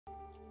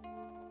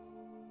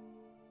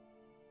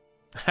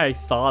I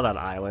saw that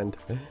island.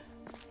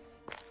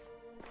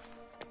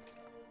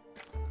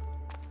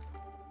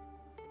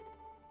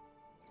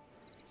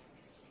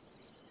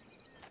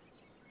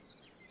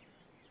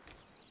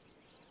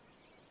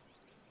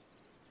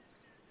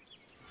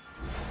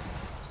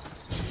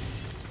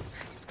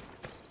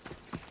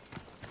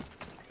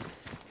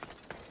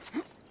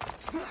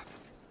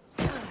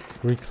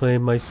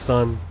 Reclaim my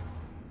son.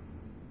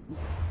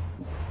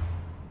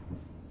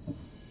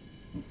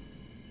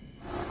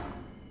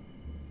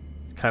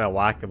 It's kind of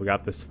whack that we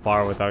got this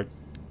far without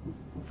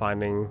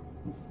finding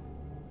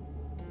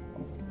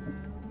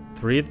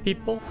 3 of the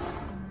people.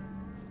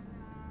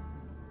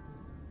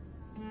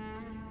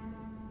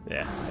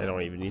 Yeah, I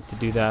don't even need to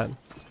do that.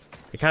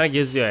 It kind of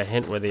gives you a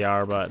hint where they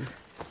are, but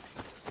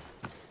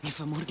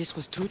if Amorges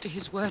was true to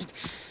his word,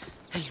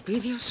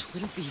 Elpidios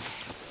will be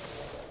there.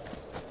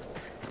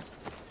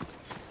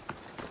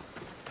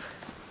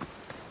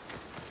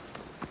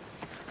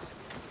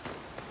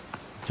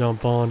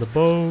 jump on the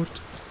boat.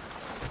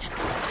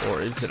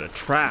 Or is it a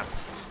trap?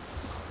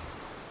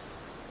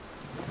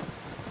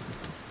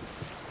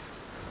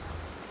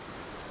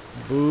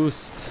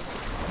 Boost.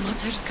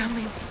 Mother's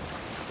coming.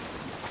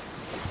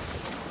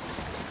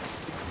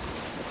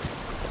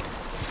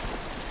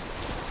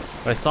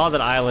 When I saw that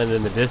island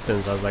in the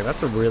distance, I was like,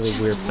 that's a really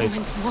weird place.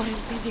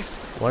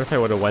 What if I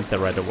would have went there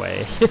right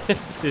away?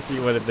 If he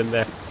would have been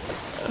there.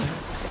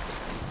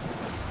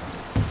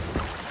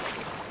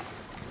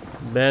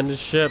 Abandoned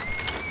ship.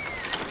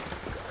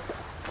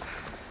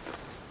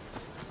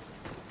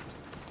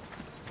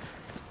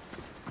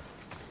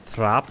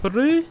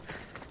 Trappery?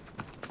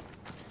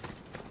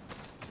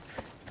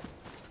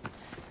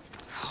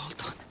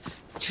 Hold on.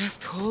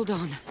 Just hold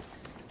on.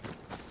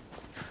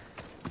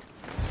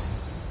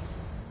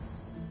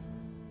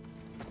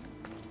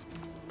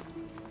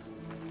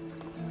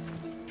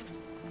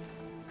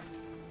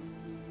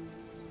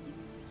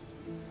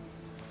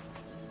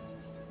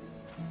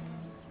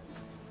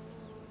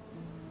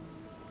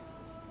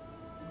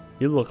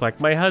 You look like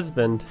my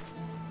husband.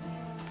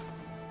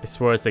 I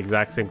swear it's the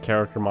exact same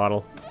character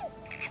model.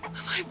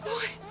 My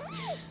boy.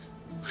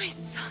 My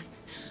son.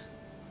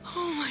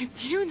 Oh, my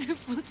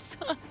beautiful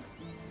son.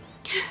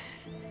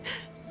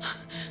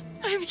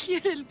 I'm here,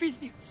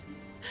 Elpidios.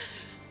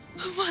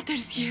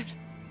 Mother's here.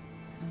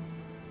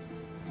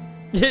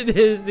 It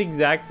is the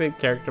exact same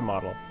character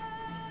model.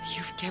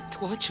 You've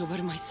kept watch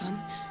over my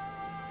son?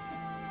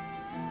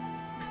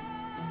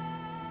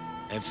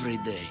 Every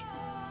day.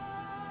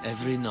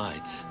 Every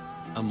night.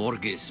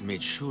 Amorges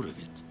made sure of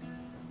it.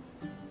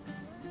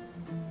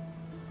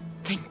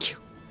 Thank you.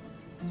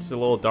 It's a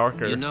little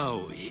darker. You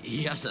know,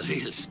 he has a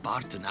real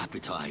Spartan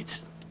appetite.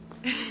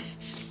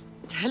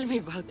 Tell me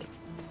about it.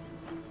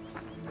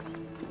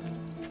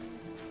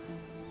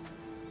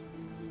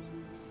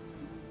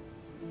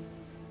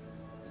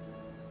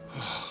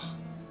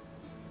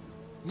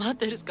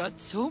 Mother's got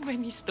so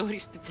many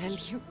stories to tell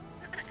you.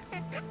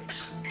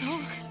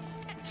 Oh,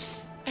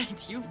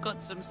 and you've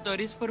got some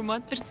stories for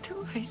Mother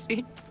too, I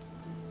see.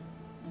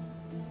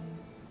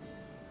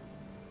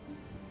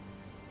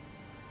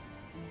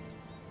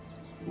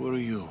 Who are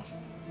you?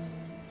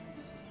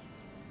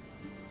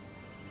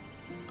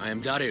 I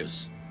am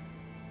Darius,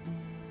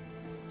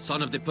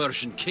 son of the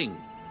Persian king,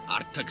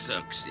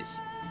 Artaxerxes.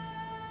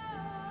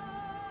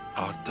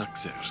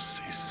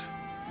 Artaxerxes.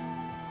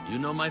 You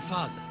know my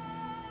father?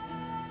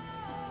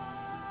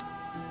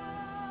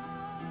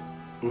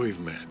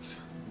 We've met,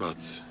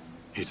 but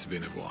it's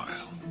been a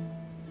while.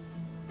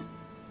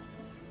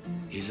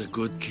 He's a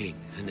good king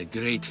and a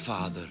great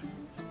father.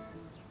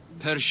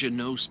 Persia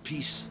knows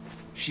peace.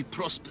 She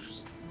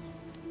prospers.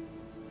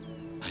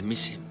 I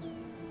miss him.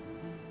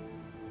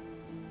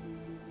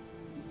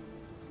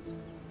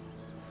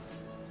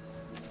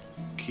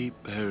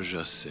 Keep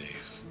Persia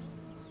safe.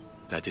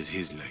 That is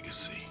his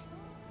legacy.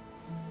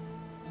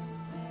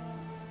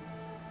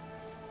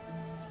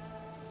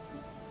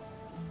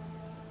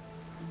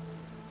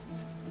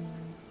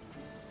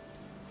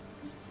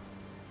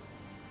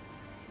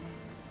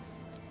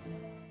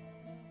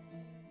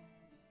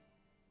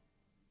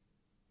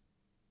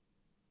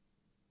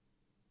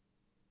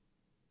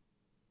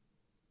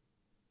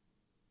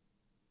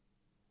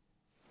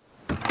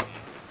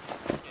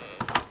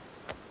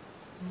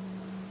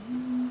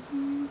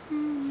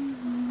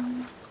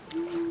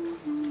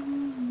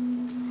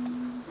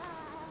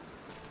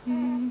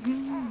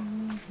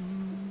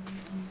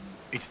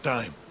 It's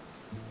time.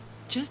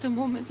 Just a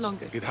moment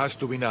longer. It has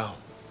to be now.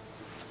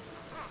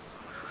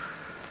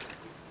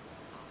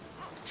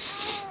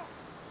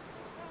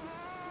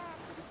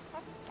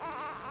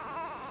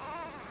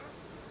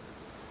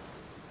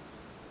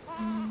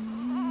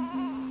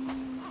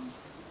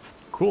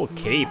 Cool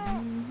cape.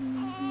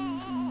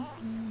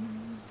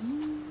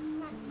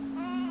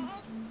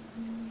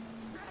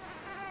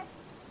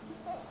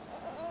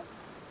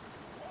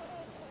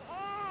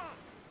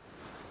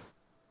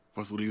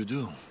 What will you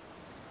do?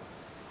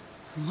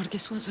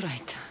 Amorges was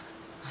right.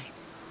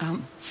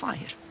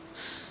 Fire.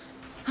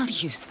 I'll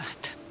use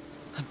that.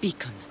 A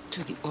beacon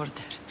to the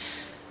Order.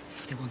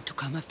 If they want to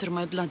come after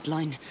my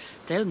bloodline,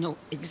 they'll know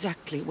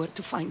exactly where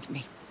to find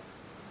me.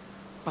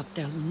 But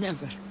they'll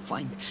never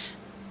find...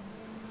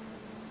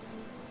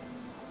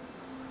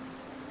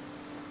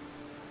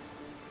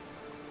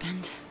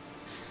 And...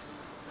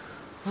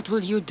 what will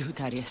you do,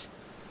 Darius?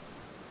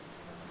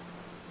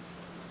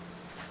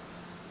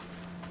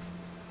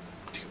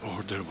 The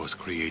Order was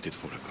created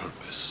for a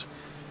purpose.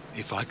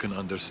 If I can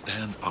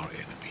understand our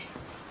enemy,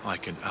 I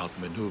can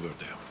outmaneuver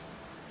them.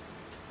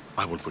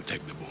 I will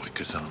protect the boy,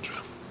 Cassandra.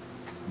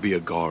 Be a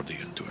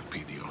guardian to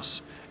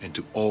Elpidios, and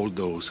to all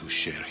those who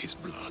share his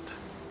blood.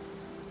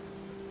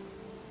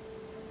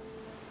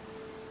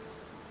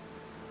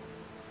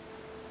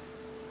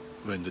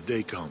 When the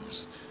day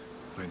comes,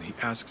 when he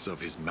asks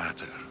of his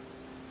matter,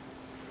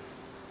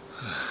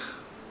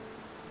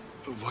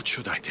 what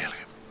should I tell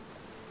him?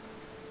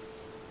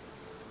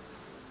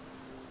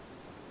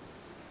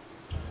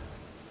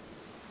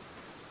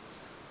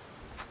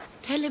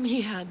 Tell him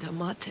he had a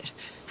mother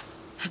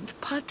and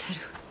a pater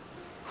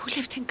who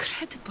lived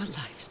incredible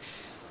lives,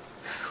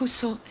 who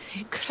saw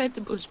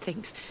incredible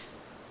things,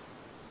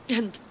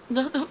 and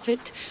none of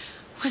it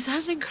was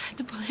as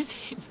incredible as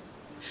him.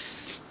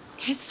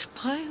 His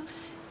smile,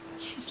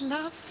 his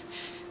love,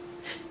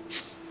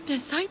 the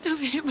sight of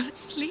him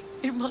asleep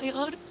in my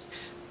arms.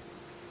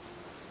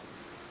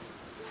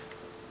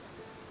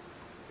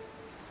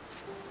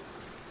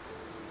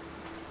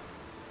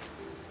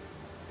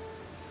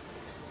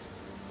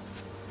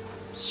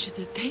 Should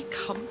the day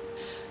come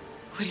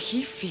where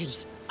he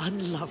feels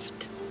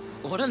unloved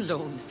or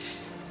alone,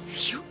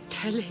 you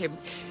tell him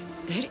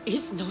there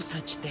is no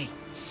such day,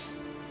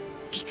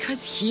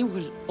 because he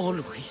will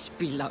always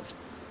be loved.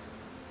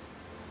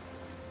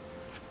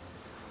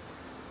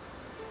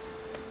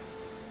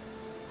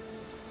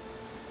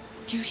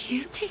 You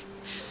hear me?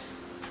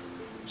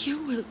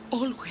 You will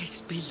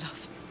always be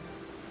loved.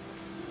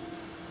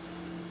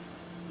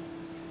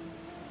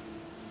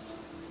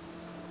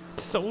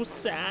 So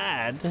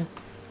sad.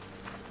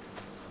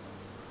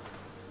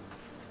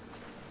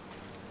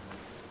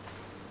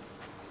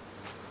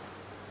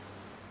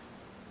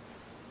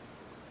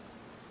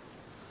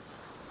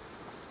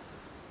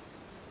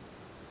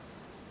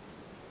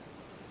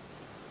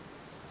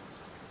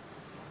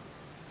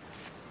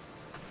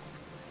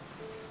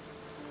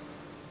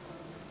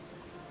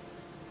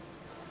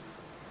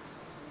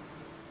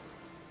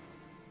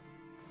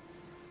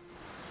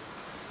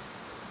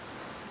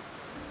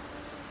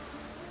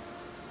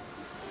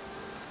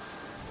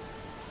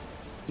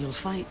 You'll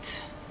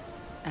fight,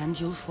 and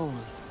you'll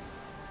fall.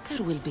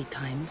 There will be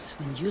times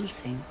when you'll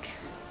think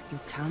you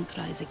can't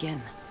rise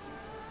again.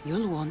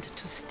 You'll want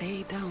to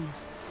stay down.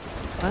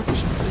 But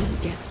you will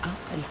get up,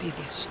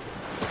 Elpidios.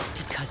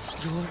 Because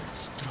you're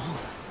strong.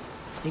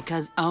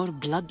 Because our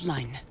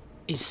bloodline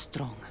is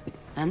strong.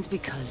 And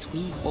because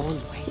we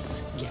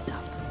always get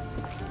up.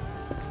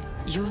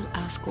 You'll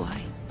ask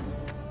why.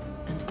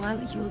 And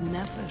while you'll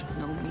never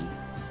know me,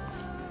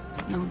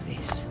 know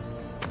this.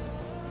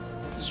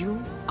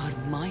 You are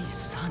my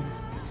son,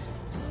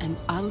 and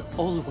I'll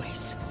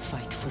always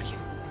fight for you.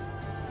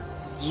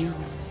 You,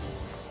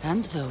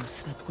 and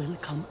those that will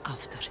come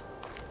after.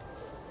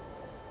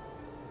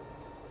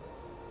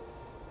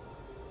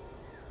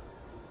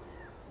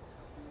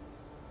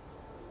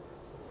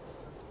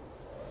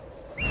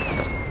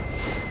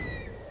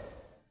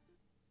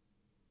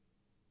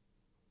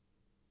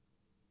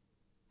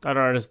 I don't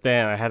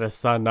understand. I had a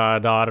son, not a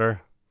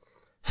daughter.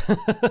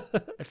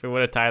 If it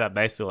would have tied up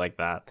nicely like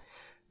that,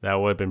 that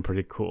would have been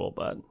pretty cool,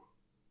 but...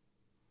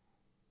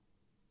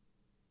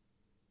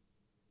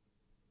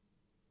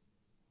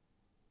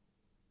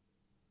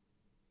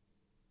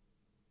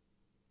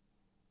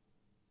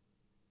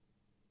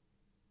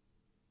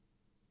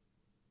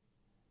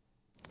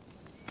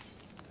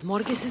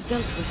 Morgus is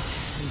dealt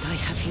with, and I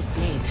have his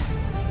blade.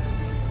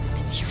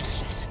 It's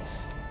useless.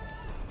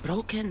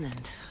 Broken,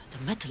 and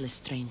the metal is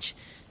strange.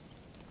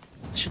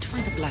 I should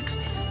find a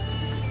blacksmith.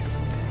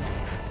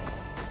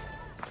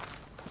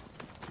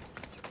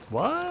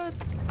 What?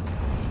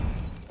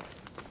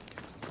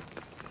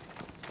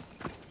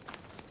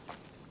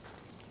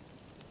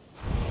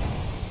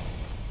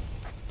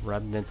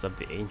 Remnants of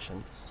the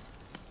ancients.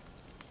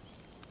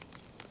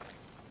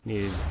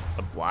 Needed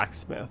a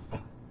blacksmith.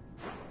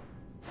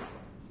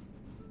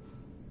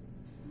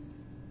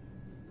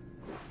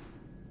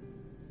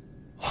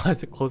 Why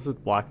is the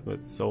closest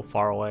blacksmith so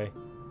far away?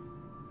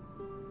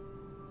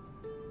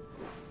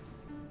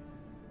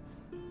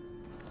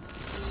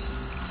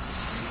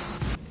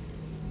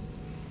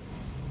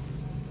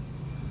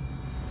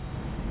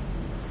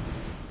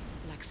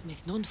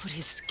 Blacksmith known for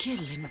his skill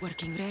in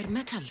working rare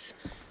metals.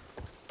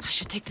 I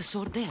should take the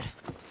sword there.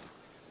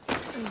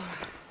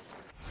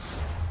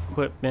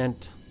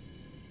 Equipment.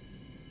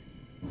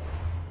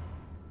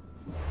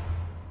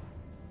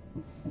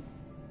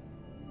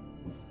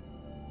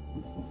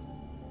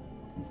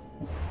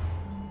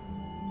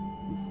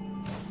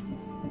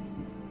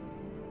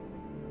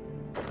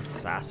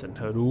 Assassin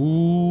hood.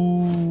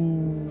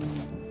 Ooh.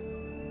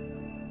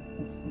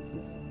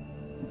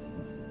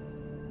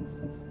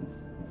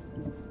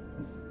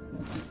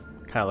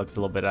 kind of looks a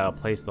little bit out of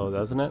place though,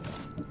 doesn't it?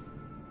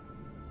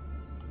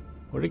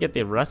 Where did you get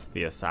the rest of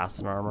the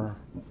assassin armor?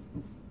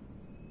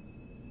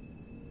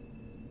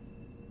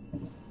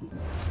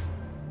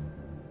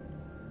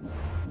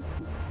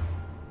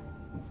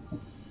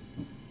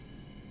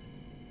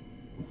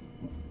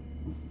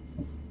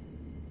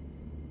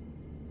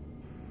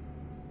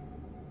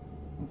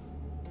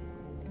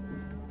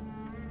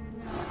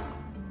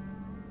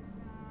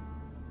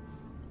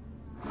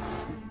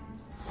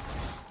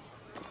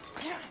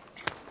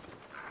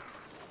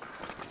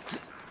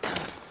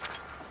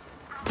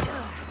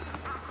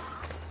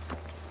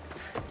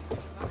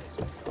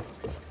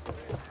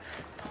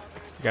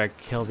 Gotta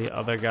kill the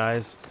other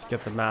guys to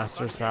get the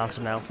Master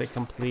Assassin outfit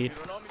complete.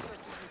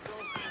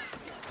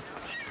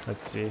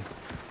 Let's see.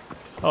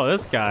 Oh,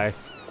 this guy.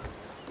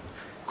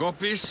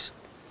 Copies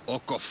or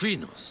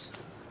cofinos?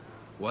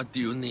 What do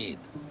you need?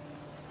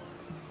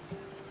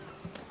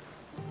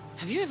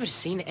 Have you ever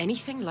seen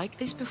anything like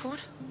this before?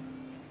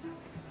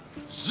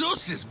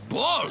 Zeus's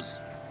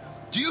balls!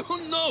 Do you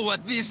know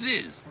what this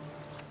is?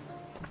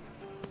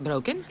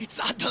 Broken? It's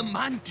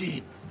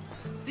adamantine.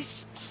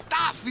 This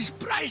stuff is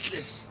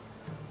priceless.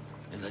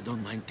 And I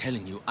don't mind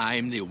telling you,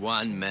 I'm the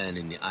one man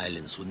in the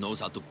islands who knows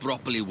how to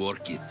properly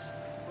work it.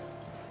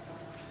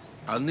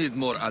 I'll need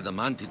more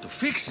adamantine to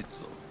fix it,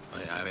 though.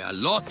 A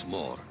lot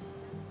more.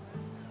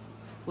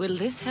 Will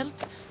this help?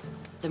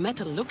 The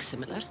metal looks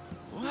similar.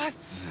 What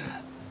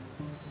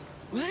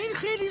the? Where in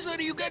Hades are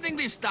you getting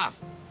this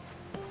stuff?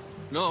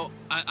 No,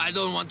 I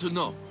don't want to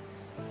know.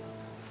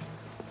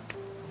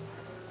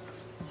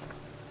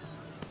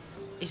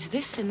 Is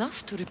this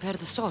enough to repair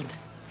the sword?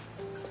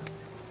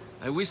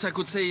 I wish I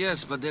could say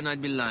yes, but then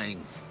I'd be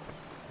lying.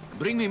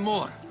 Bring me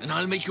more, and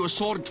I'll make you a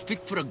sword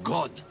fit for a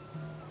god.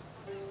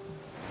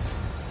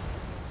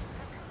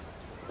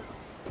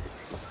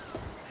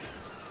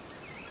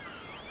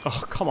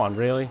 Oh, come on,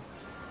 really?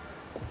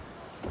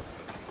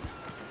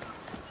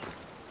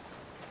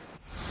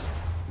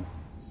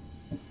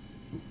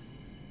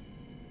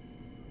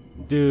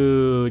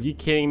 Dude, you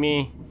kidding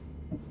me?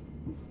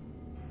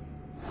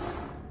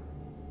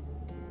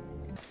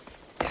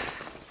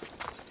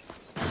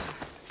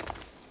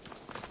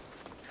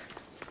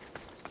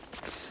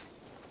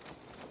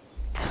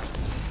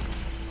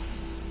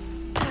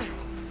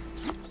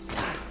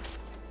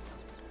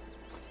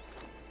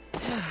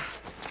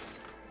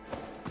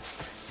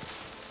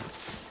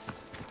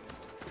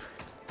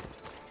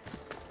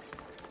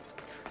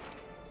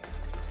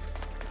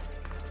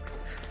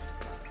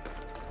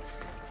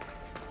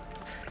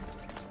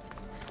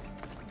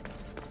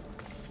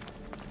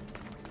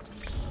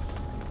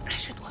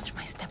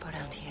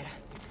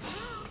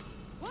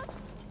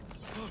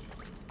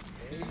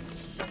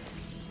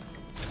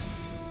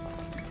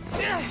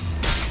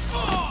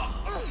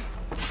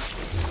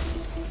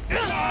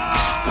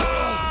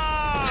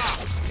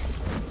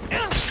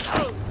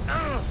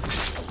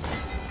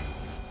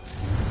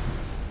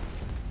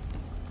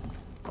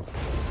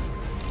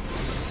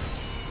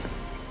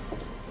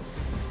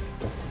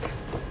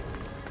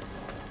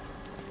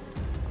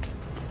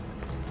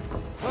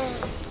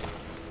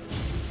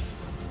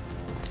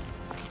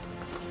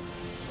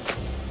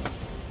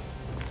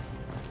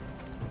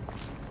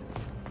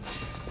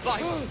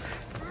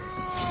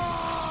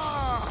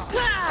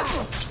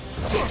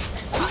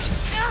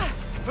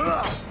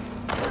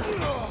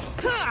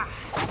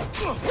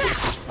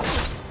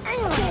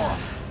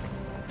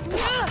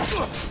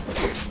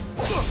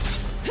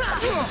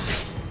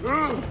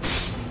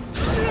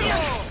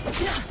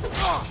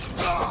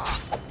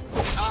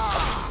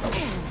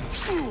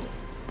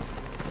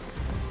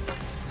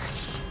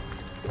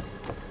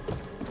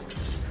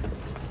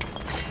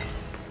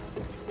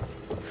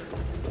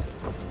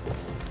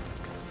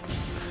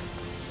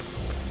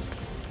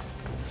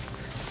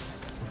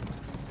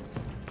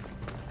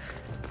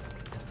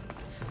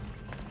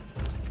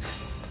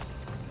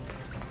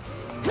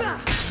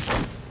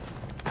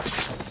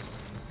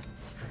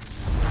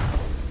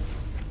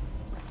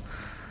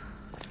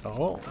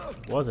 Oh,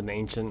 was an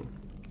ancient.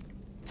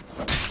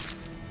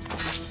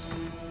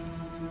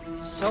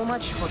 So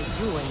much for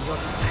you and your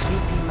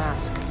creepy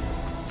mask.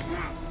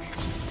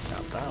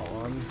 Got that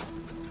one.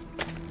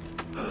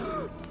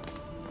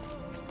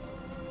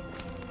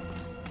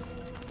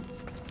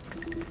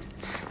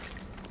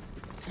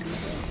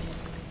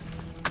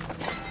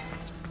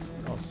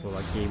 Also,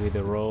 that gave me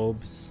the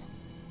robes.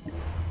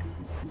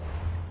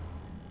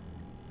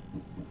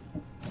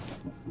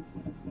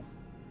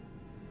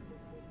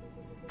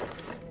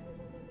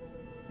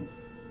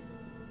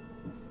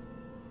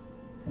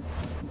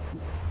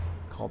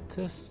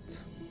 Cultist.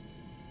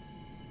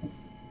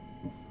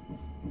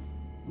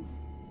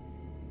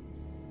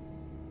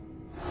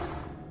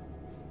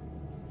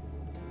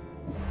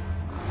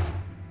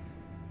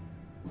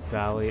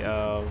 Valley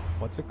of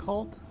what's it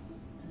called?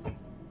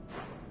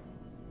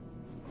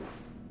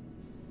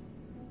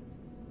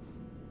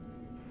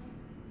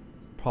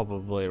 It's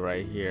probably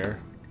right here.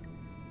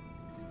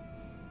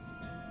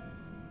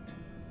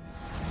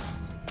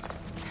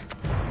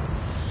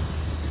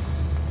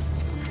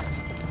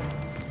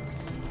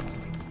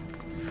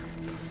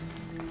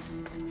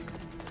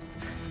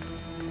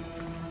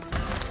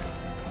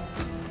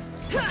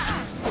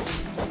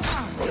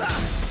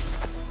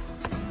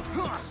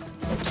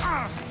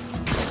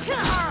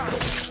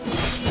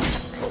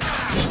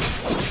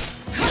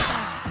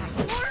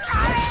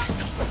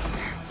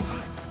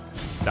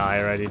 die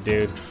already,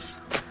 dude.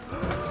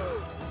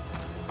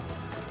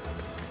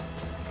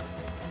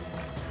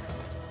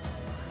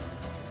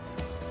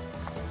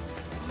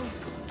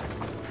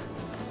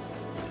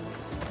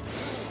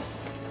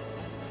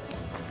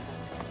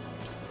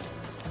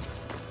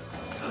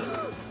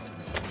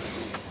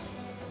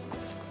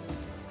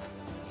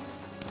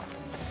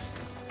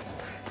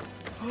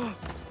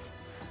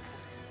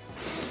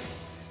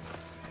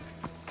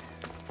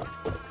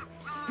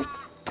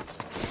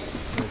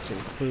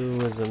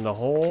 Who is in the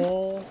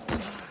hole?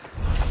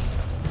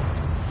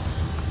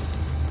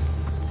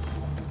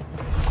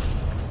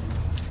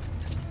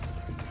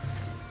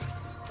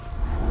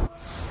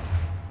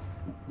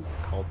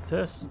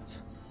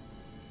 Cultist.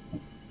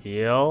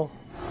 Heal.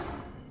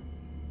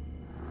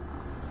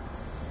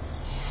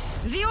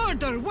 The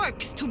order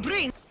works to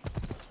bring.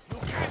 You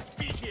can't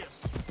be here.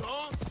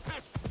 Don't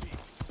test me.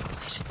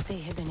 I should stay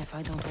hidden if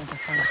I don't want to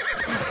fight.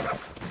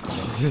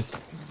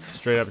 Just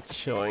straight up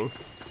chilling.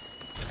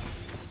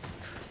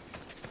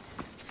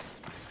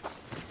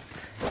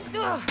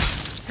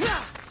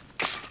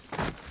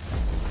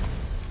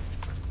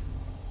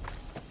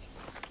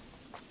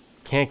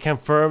 Can't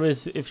confirm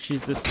if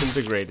she's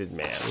disintegrated,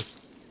 man.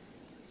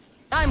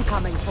 I'm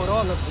coming for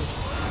all of you.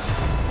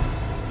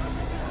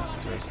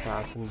 Master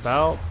Assassin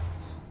belt.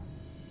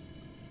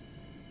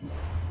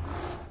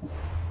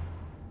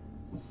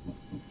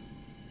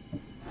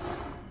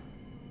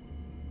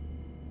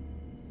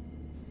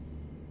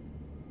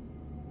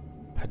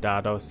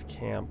 Pedados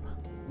camp.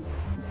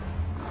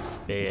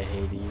 Bay of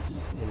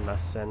Hades in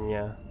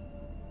Messenia.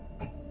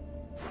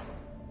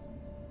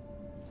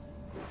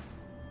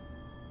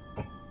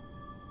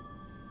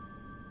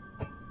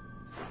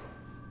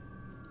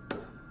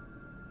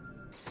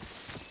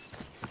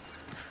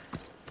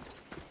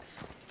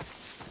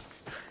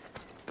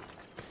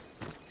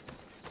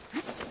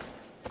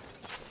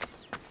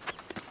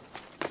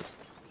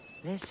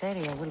 This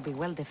area will be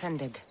well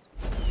defended.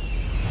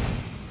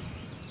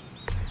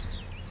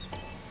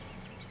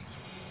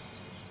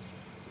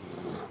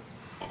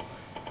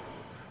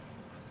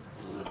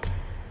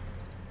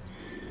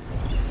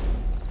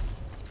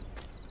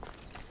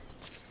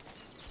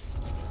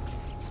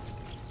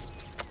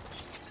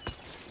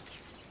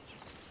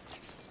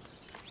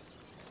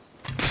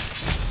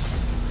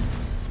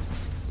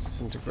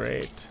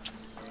 Disintegrate.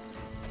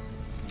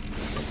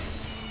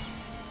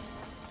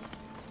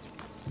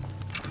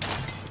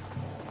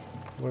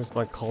 Where's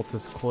my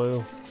cultist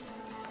clue?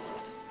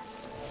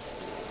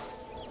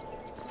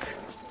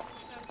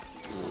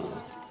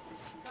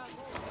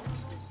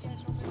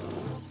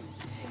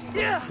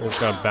 I'm just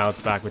gonna bounce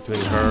back between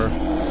her.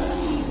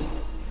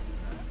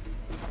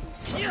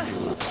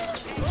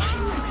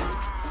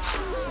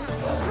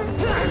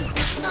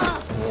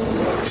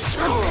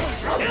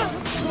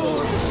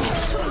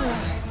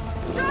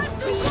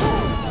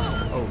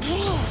 Oh.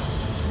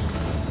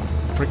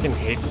 Freaking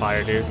hate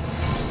fire, dude.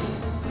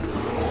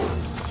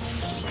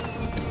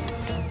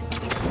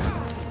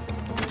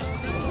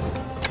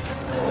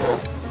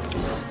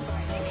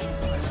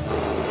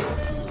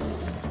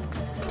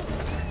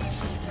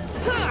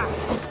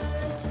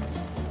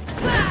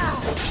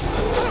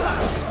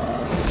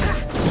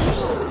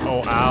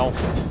 Oh, ow.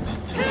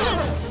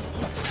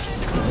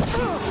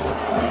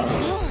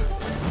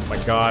 Oh my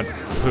god,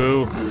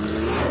 poo.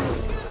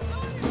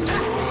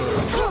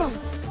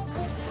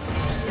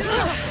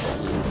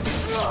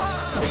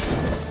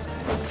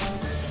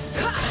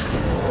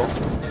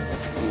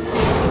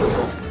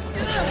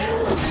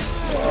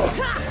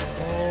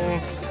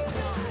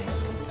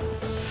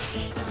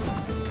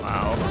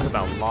 Wow, look at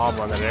that lob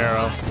on that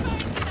arrow.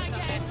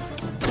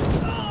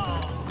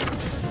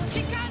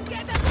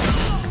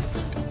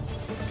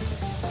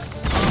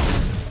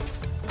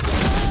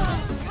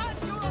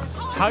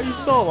 How are you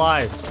still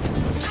alive?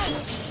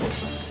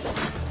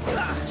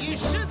 You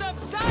should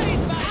have died,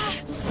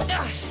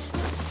 man.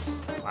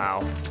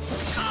 Wow.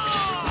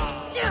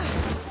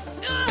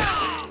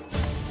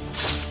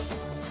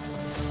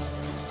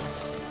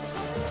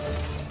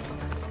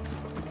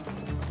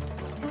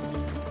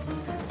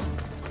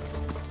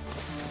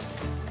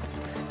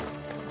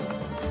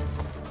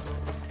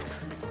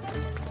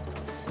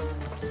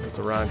 It's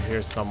around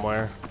here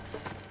somewhere.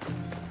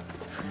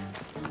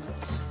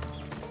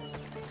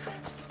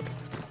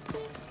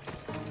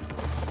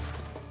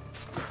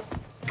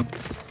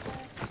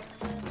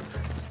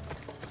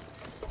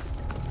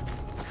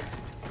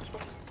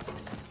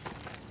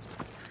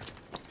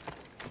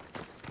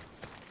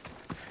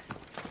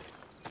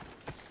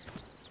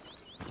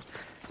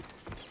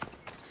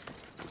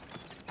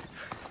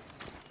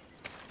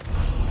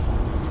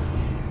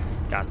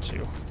 Got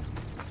you.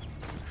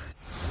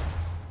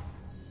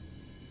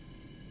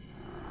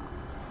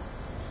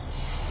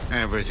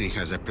 Everything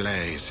has a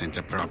place and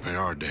a proper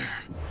order.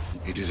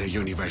 It is a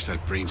universal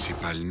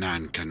principle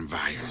none can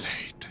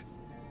violate.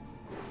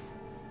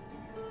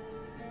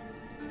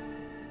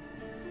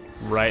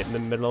 Right in the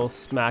middle,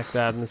 smack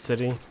dab in the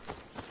city.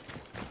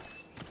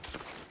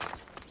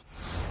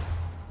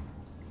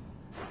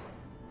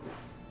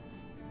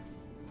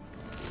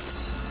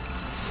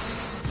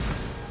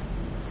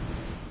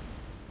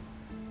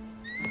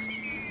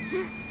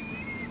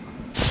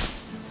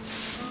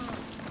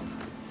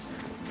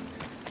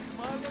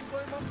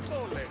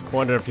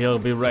 Wonder if he'll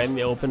be right in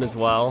the open as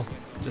well.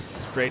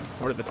 Just straight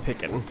for the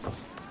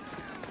pickings.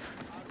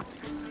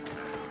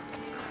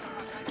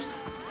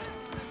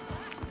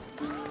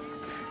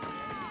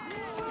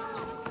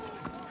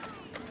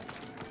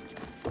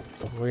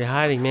 Where you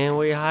hiding, man?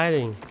 Where you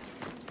hiding?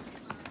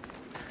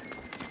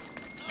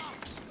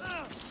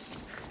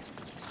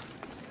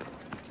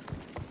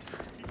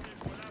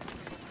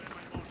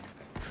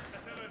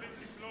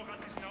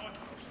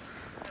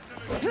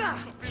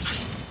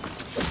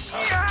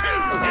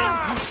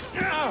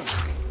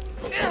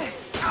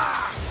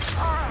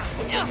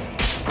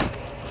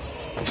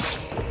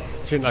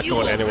 You're not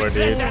going anywhere,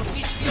 dude.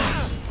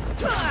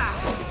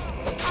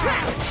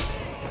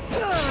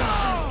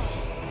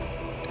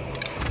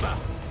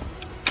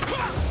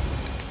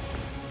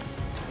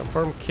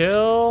 Confirm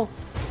kill.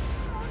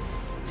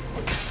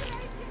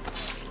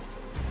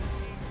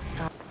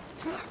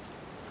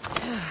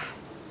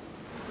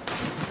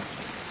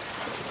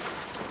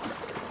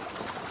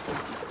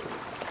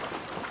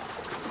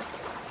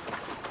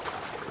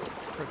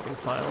 Freaking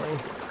finally.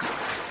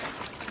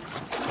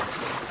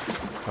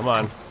 Come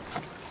on.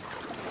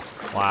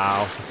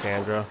 Wow,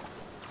 Cassandra.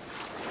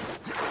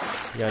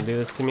 You gonna do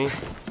this to me?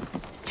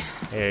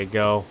 There you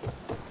go.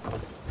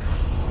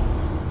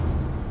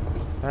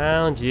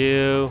 Found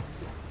you.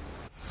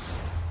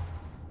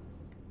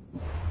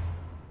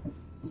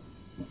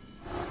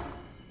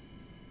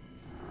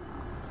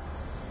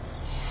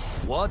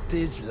 What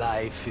is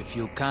life if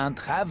you can't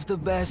have the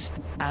best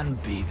and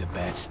be the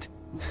best?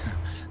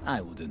 I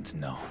wouldn't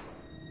know.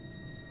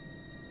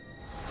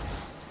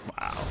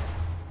 Wow.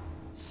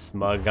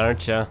 Smug,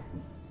 aren't ya?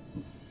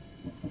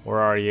 Where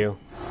are you?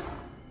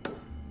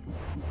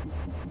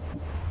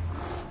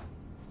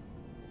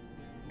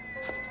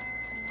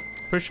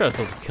 Pretty sure I was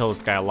supposed to kill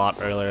this guy a lot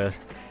earlier.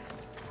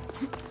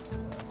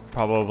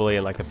 Probably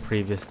in like the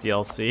previous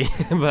DLC,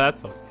 but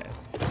that's okay.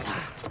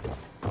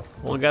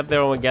 We'll get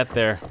there when we get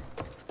there.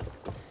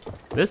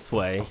 This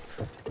way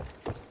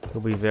will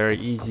be very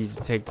easy to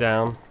take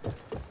down.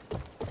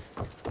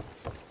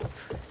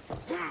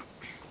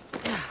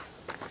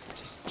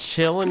 Just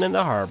chilling in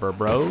the harbor,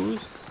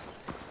 bros.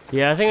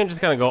 Yeah, I think I'm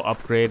just gonna go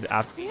upgrade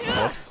after.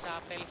 Oops.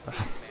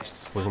 Just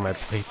swinging my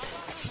plate.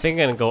 I think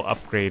I'm gonna go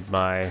upgrade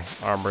my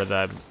armor,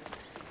 the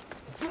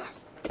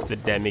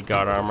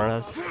demigod armor.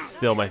 That's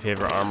still my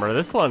favorite armor.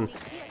 This one,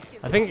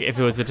 I think if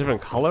it was a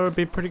different color, it would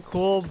be pretty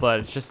cool,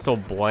 but it's just so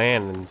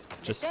bland and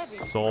just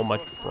so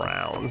much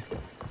brown.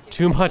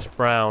 Too much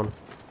brown.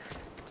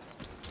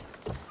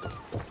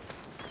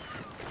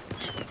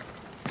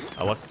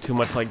 I look too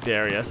much like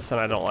Darius, and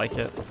I don't like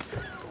it.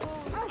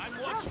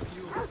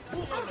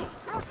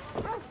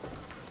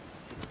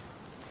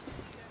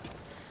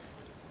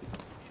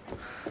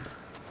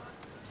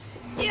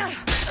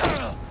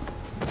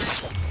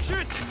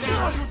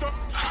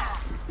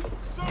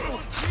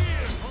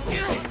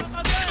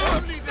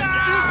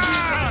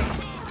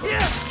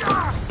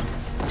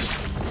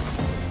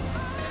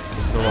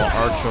 There's a little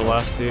archer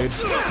left, dude.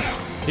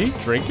 He's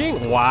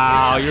drinking?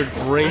 Wow, you're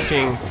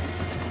drinking.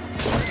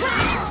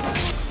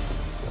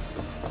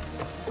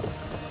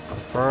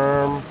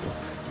 Confirm.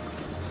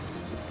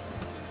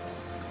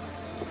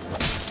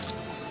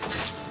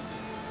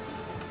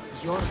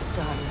 You're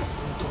done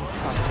making trouble.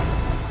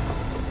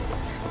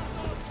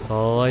 That's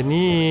all I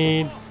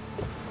need.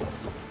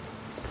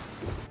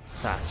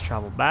 Fast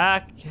travel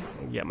back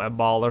and get my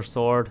baller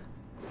sword.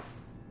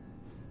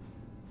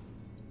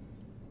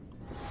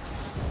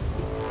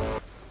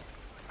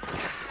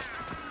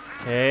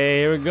 Hey,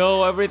 here we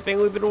go. Everything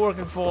we've been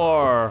working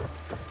for.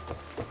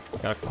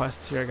 Got a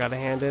quest here I gotta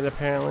hand in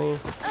apparently.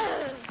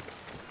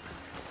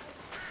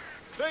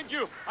 Thank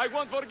you. I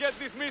won't forget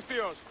these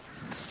Mystios.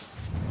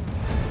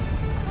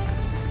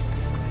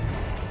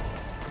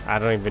 I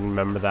don't even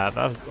remember that.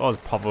 That was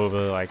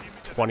probably like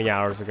 20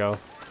 hours ago.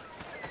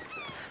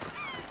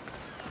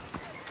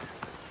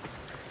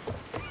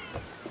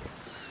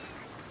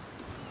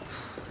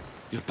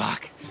 You're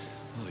back.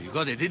 Oh, you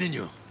got it, didn't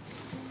you?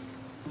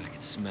 I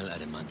can smell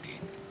adamantine,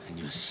 and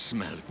you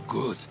smell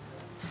good.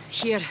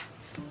 Here.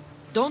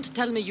 Don't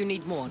tell me you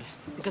need more,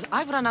 because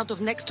I've run out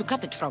of necks to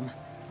cut it from.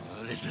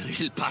 Oh, there's a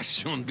real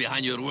passion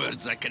behind your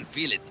words. I can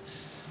feel it.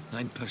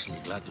 I'm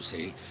personally glad to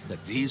say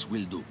that these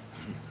will do.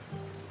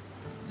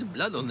 The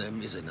blood on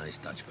them is a nice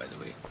touch, by the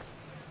way.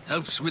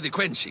 Helps with the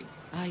quenching.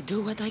 I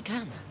do what I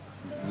can.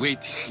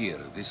 Wait here.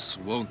 This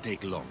won't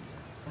take long.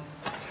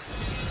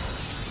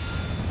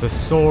 The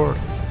Sword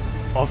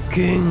of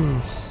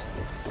Kings.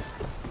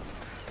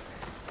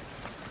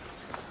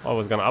 I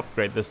was gonna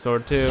upgrade this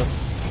sword too.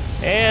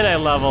 And I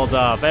leveled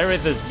up.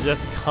 Everything's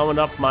just coming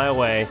up my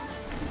way.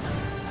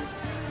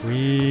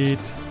 Sweet.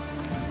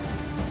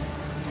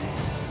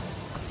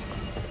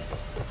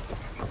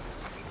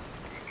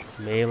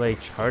 Melee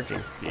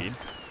charging speed.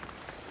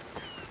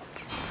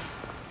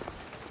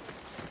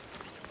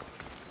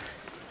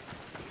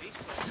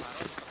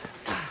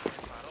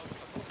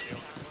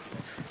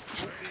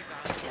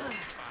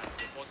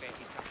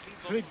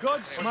 The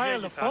gods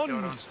smile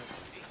upon me.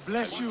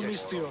 Bless you,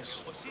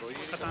 Mystios.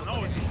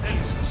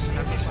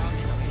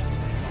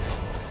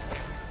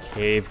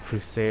 Cave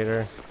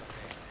Crusader.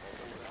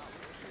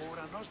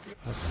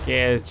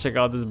 Okay, let's check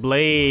out this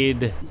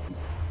blade.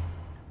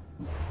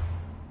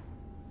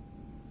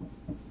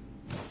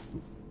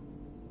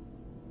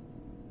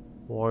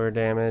 Warrior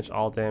damage,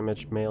 all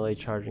damage, melee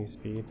charging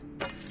speed.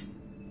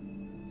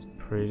 It's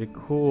pretty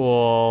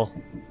cool.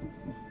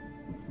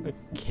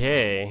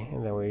 Okay,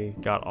 and then we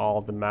got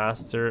all the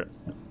master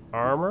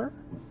armor.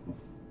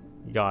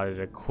 Got it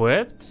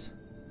equipped.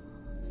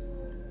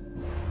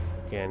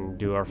 We can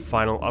do our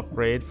final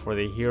upgrade for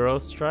the hero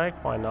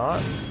strike, why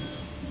not?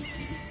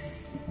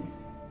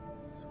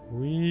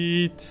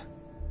 Sweet.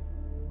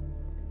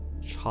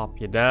 Chop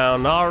you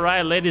down.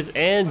 Alright, ladies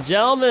and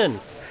gentlemen.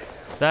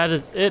 That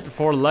is it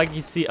for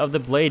Legacy of the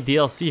Blade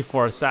DLC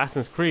for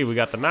Assassin's Creed. We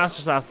got the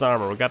Master Assassin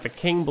armor, we got the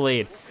King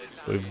Blade.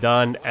 We've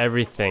done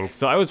everything.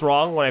 So I was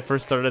wrong when I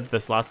first started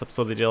this last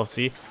episode of the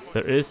DLC.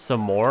 There is some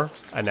more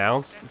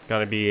announced. It's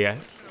gonna be, from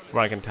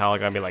what I can tell,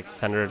 gonna be like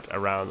centered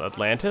around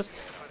Atlantis,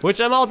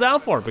 which I'm all down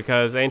for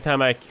because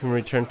anytime I can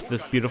return to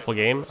this beautiful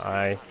game,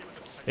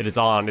 it is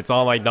on. It's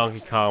on like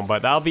Donkey Kong.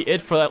 But that'll be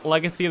it for that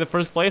Legacy of the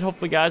First Blade.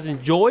 Hopefully, you guys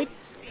enjoyed.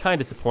 Kind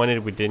of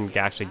disappointed we didn't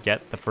actually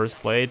get the first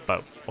blade,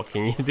 but what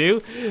can you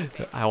do?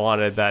 I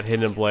wanted that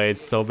hidden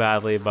blade so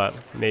badly, but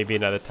maybe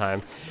another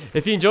time.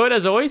 If you enjoyed,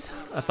 as always,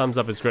 a thumbs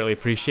up is greatly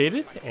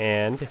appreciated.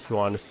 And if you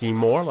want to see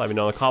more, let me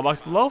know in the comment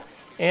box below.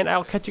 And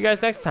I'll catch you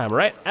guys next time,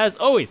 alright? As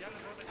always,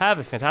 have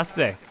a fantastic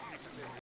day.